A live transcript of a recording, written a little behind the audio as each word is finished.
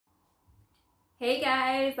Hey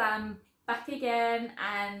guys, I'm back again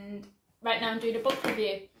and right now I'm doing a book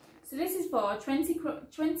review. So this is for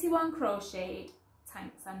 21 crocheted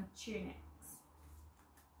tanks and tunics.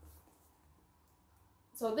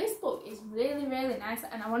 So this book is really nice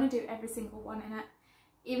and I want to do every single one in it.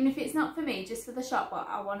 Even if it's not for me, just for the shop, but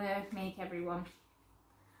I want to make everyone.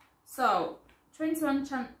 So 21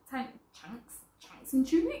 tanks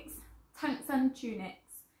and tunics.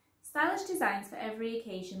 Stylish designs for every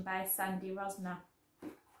occasion by Sandi Rosner.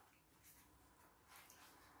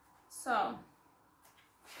 So,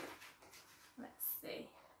 let's see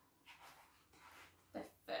the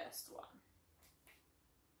first one.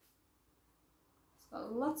 It's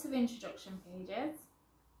got lots of introduction pages,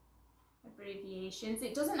 abbreviations.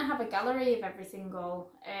 It doesn't have a gallery of every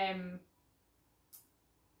single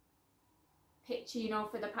picture, you know,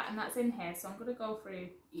 for the pattern that's in here. So I'm going to go through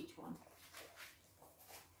each one.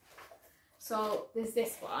 So there's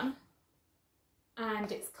this one,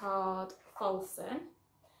 and it's called Falsen,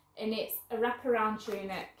 and it's a wraparound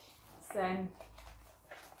tunic. Then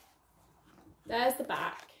there's the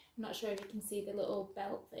back. I'm not sure if you can see the little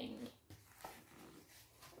belt thing.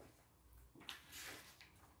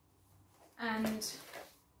 And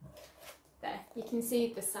there, you can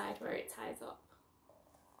see the side where it ties up.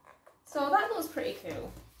 So that looks pretty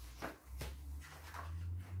cool.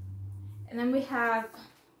 And then we have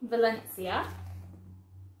Valencia.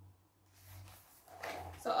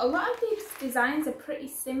 So a lot of these designs are pretty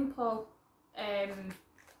simple.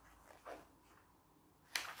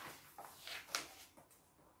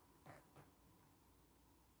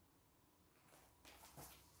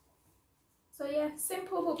 So yeah,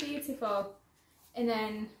 simple but beautiful. And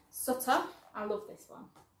then Sutter, I love this one.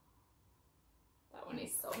 That one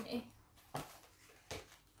is so me.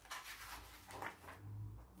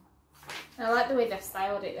 I like the way they've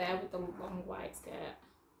styled it there with the long white skirt.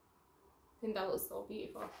 I think that looks so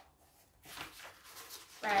beautiful.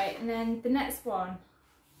 Right, and then the next one,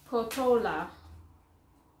 Portola.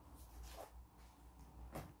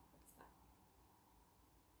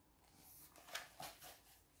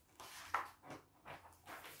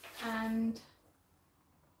 And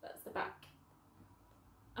that's the back.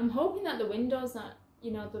 I'm hoping that the window's not, you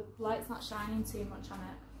know, the light's not shining too much on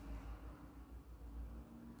it.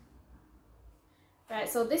 Right,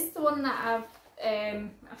 so this is the one that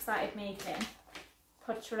I've started making,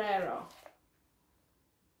 Potrero.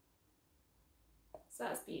 So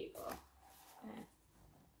that's beautiful.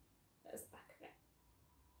 There's the back of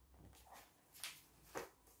it.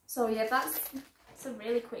 So yeah, it's a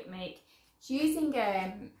really quick make. It's using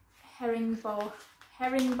herringbone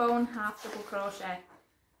half double crochet.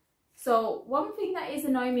 So one thing that is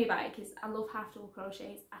annoying me about it, because I love half double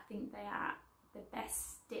crochets, I think they are the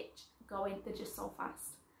best stitch going. They're just so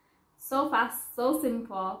fast, so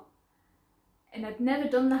simple, and I'd never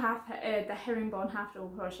done the herringbone half double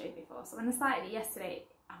crochet before. So when I started it yesterday,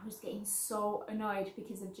 I was getting so annoyed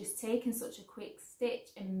because I've just taken such a quick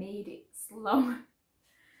stitch and made it slow.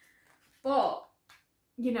 But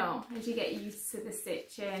you know, as you get used to the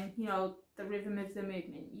stitch and you know the rhythm of the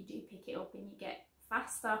movement, you do pick it up and you get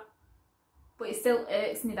faster. But it still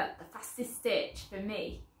irks me that the fastest stitch for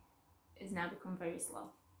me has now become very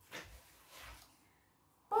slow.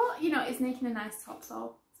 But, you know, it's making a nice top,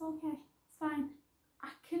 so it's okay. It's fine. I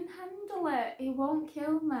can handle it. It won't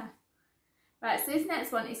kill me. Right, so this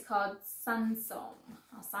next one is called Sansome,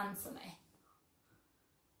 or Sansome.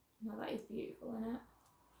 No, that is beautiful, isn't it?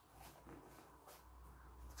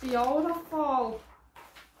 Beautiful.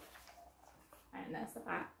 Right, and there's the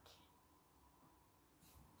back.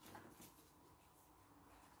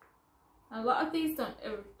 A lot of these are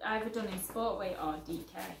either done in sport weight or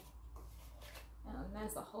DK. And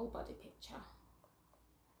there's the whole body picture.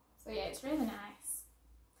 So yeah, it's really nice.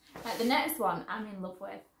 Like the next one I'm in love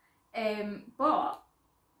with. But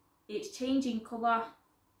it's changing colour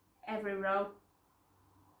every row.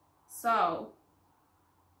 So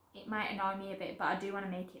it might annoy me a bit, but I do want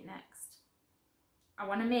to make it next. I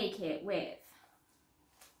want to make it with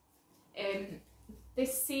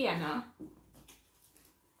this sienna,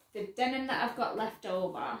 the denim that I've got left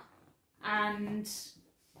over, and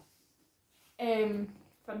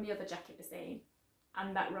from the other jacket the same,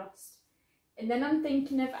 and that rust. And then I'm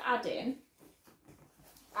thinking of adding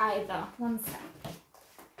either, one sec.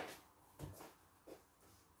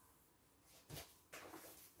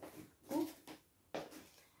 Ooh.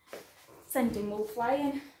 Sending wool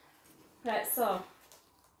flying. Right, so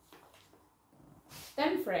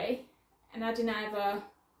them three, and adding either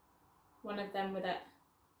one of them with it.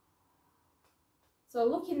 So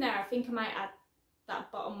looking there, I think I might add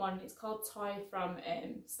that bottom one. It's called Toy from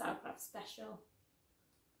Starcraft Special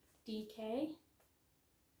DK.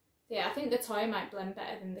 Yeah, I think the toy might blend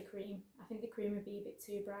better than the cream. I think the cream would be a bit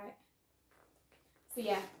too bright. So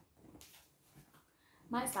yeah,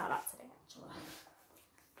 might start that today actually.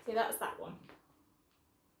 So that's that one.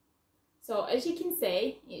 So as you can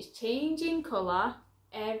see, it's changing colour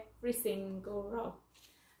every single row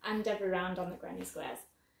and every round on the granny squares.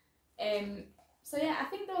 So yeah, I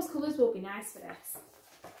think those colours will be nice for this.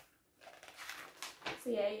 So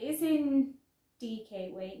yeah, it is in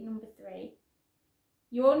DK weight, number 3.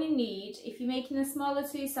 You only need, if you're making the smaller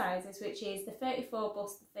 2 sizes, which is the 34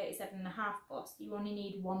 bust, the 37.5 bust, you only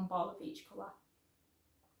need 1 ball of each colour.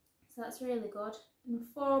 So that's really good. And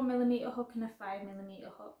a 4mm hook and a 5mm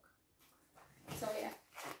hook. So yeah.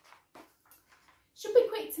 Should be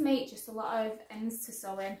quick to make, just a lot of ends to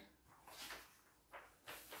sew in.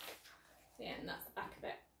 So yeah, and that's the back of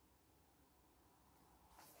it.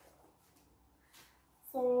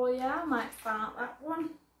 So yeah, I might start that one.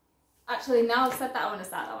 Actually, now I've said that I want to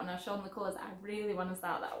start that one, I've shown the colours, I really want to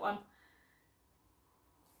start that one.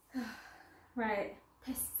 Right,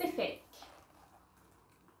 Pacific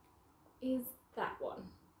is that one.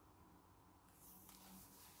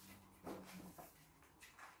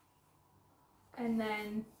 And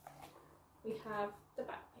then we have the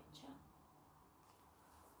back picture.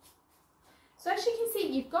 So as you can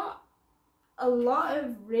see, you've got a lot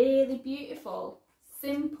of really beautiful,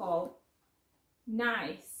 simple,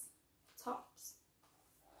 nice tops.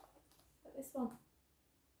 Look at this one.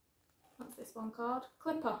 What's this one called?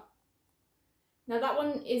 Clipper. Now that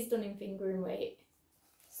one is done in fingering weight.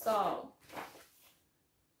 So,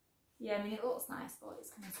 yeah, I mean it looks nice, but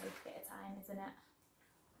it's going to take a bit of time, isn't it?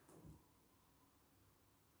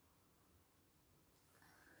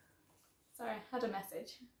 Sorry, I had a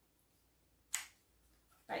message.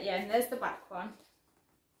 Right, yeah, and there's the back one.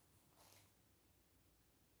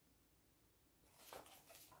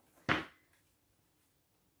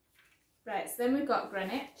 Right, so then we've got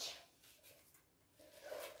Greenwich.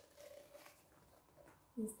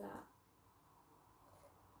 Who's that?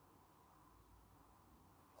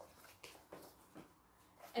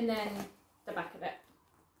 And then the back of it.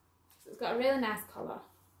 So it's got a really nice collar.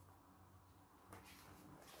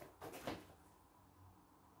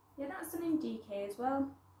 Yeah, that's done in DK as well.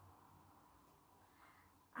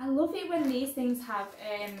 I love it when these things have,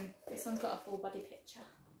 this one's got a full body picture.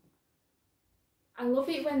 I love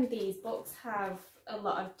it when these books have a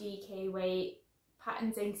lot of DK weight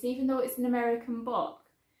patterns in, because even though it's an American book,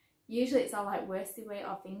 usually it's all like worsted weight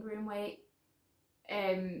or fingering weight.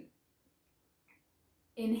 In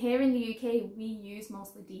here in the UK, we use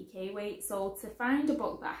mostly DK weight, so to find a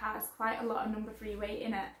book that has quite a lot of number 3 weight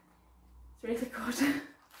in it, it's really good.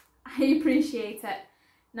 I appreciate it.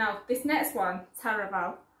 Now, this next one,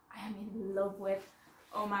 Taraval, I am in love with.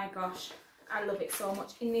 Oh my gosh, I love it so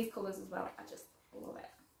much. In these colours as well, I just love it.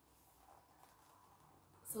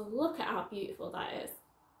 So look at how beautiful that is.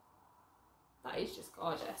 That is just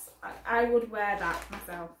gorgeous. I would wear that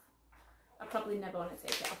myself. I probably never want to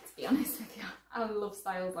take it off, to be honest with you. I love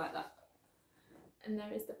styles like that. And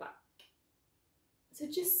there is the back. So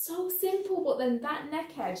just so simple, but then that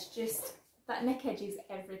neck edge just, that neck edge is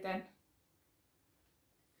everything.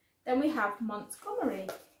 Then we have Montgomery.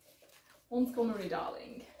 Montgomery,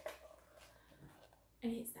 darling.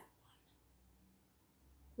 And it's that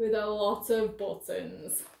one. With a lot of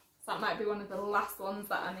buttons. So that might be one of the last ones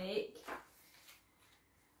that I make.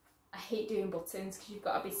 I hate doing buttons because you've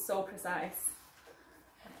got to be so precise.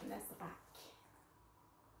 And there's the back.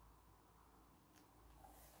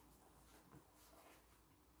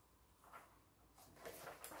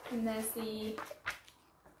 And there's the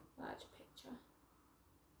large picture.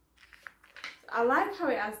 I like how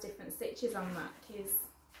it has different stitches on that, because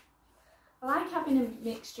I like having a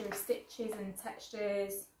mixture of stitches and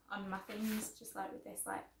textures on my things, just like with this.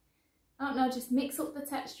 Like, I don't know, just mix up the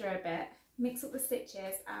texture a bit, mix up the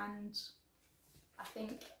stitches, and I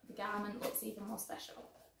think the garment looks even more special.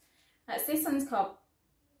 This one's called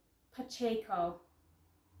Pacheco.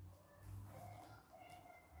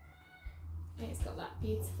 And it's got that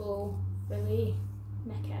beautiful frilly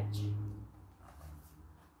neck edge.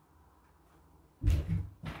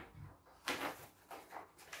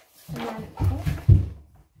 And then,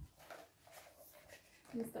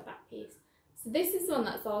 here's the back piece. So this is one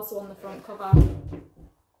that's also on the front cover.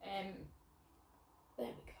 There we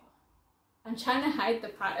go. I'm trying to hide the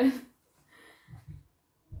pattern.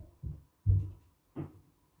 And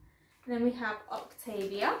then we have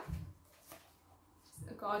Octavia.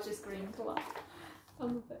 Just a gorgeous green colour. I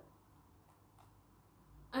love it.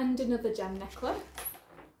 And another gem necklace.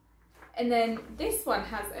 And then this one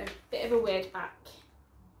has a bit of a weird back.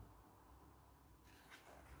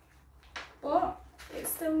 But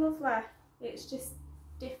it's still lovely. It's just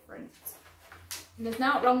different. And there's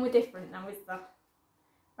nothing wrong with different now, is there?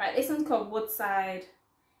 Right, this one's called Woodside.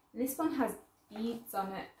 And this one has beads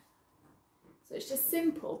on it. So it's just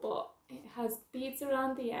simple, but it has beads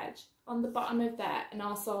around the edge, on the bottom of there, and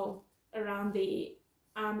also around the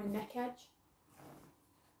arm and neck edge.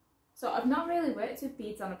 So I've not really worked with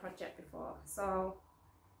beads on a project before, so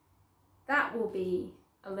that will be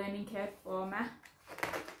a learning curve for me.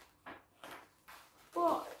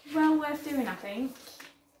 But well worth doing, I think.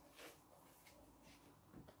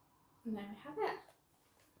 And there we have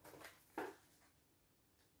it.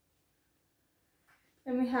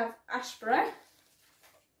 Then we have Ashbury,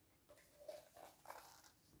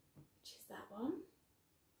 which is that one.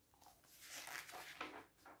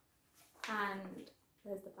 And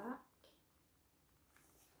there's the back.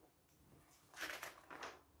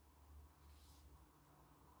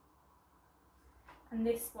 And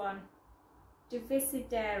this one,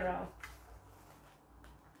 Divisadero.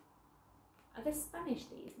 Are they Spanish,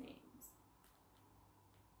 these names?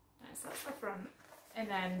 Right, so that's the front. And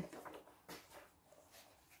then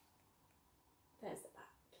there's the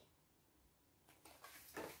back.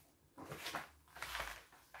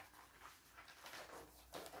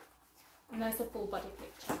 And there's a full body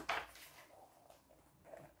picture.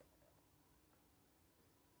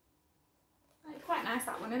 Quite nice,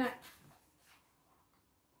 that one, isn't it?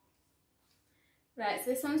 Right,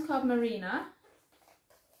 so this one's called Marina.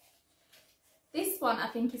 This one I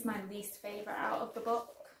think is my least favourite out of the book,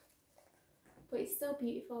 but it's still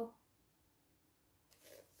beautiful.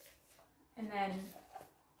 And then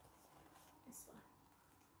this one.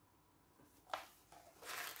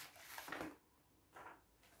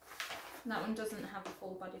 And that one doesn't have a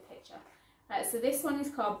full body picture. Right, so this one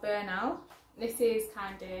is called Bernal. This is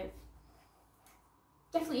kind of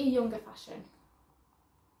definitely a younger fashion.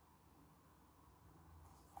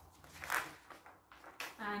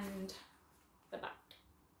 And the back.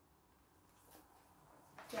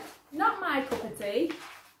 Yeah, not my cup of tea,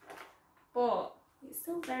 but it's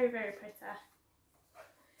still very, very pretty.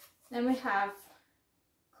 Then we have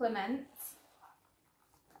Clement,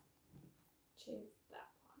 which is that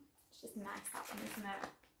one. It's just nice, that one, isn't it?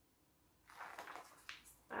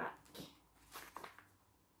 Back.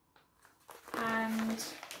 And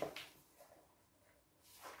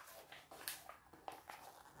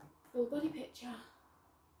full body picture.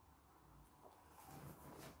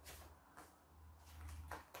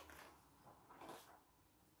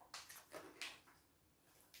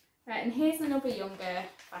 Right, and here's another younger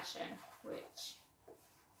fashion, which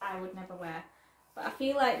I would never wear. But I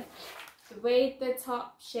feel like the way the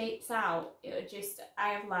top shapes out, it would just, I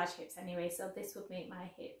have large hips anyway, so this would make my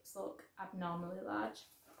hips look abnormally large.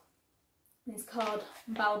 And it's called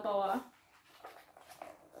Balboa.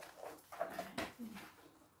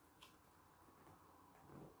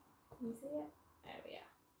 Can you see it? There we are.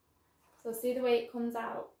 So see the way it comes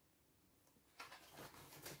out?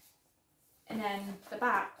 And then the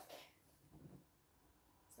back.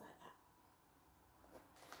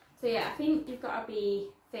 So yeah, I think you've got to be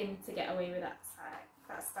thin to get away with that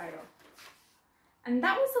style. And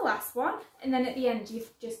that was the last one. And then at the end,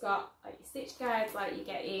 you've just got like your stitch guides, like you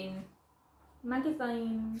get in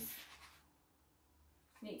magazines.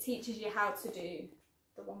 And it teaches you how to do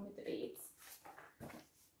the one with the beads,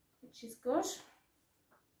 which is good.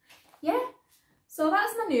 Yeah, so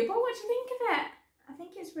that's my new book. What do you think of it? I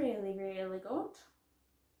think it's really, really good.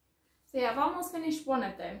 So yeah, I've almost finished one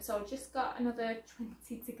of them, so I've just got another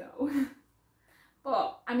 20 to go.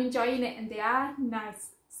 But I'm enjoying it, and they are nice,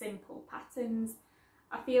 simple patterns.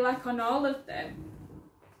 I feel like on all of them,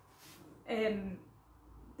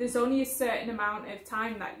 there's only a certain amount of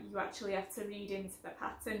time that you actually have to read into the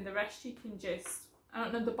pattern. The rest you can just, I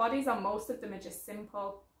don't know, the bodies on most of them are just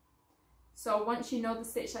simple. So once you know the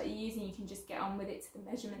stitch that you're using, you can just get on with it to the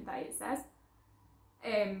measurement that it says.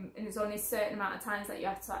 And there's only a certain amount of times that you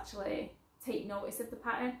have to actually take notice of the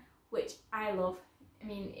pattern, which I love. I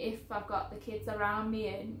mean, if I've got the kids around me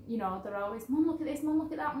and, you know, they're always, Mum, look at this, Mum,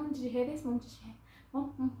 look at that, Mum, did you hear this, Mum, did you hear,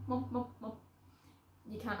 Mum, Mum, Mum, Mum, Mum.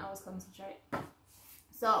 You can't always concentrate.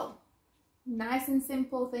 So, nice and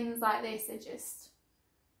simple things like this are just,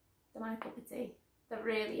 they're my cup of tea. They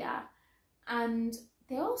really are. And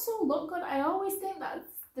they also look good. I always think that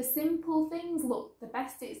the simple things look the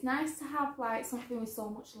best. It's nice to have like something with so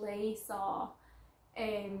much lace or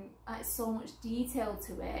like so much detail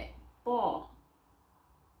to it, but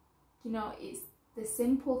you know, it's the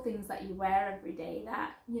simple things that you wear every day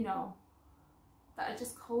that, you know, that are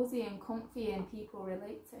just cozy and comfy and people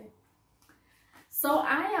relate to. So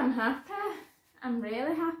I am happy. I'm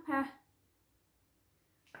really happy.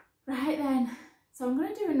 Right then, So I'm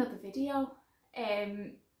going to do another video.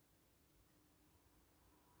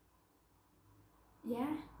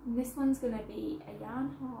 Yeah, and this one's going to be a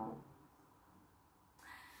yarn haul.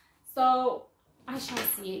 So I shall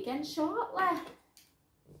see you again shortly.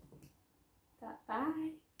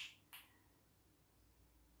 Bye.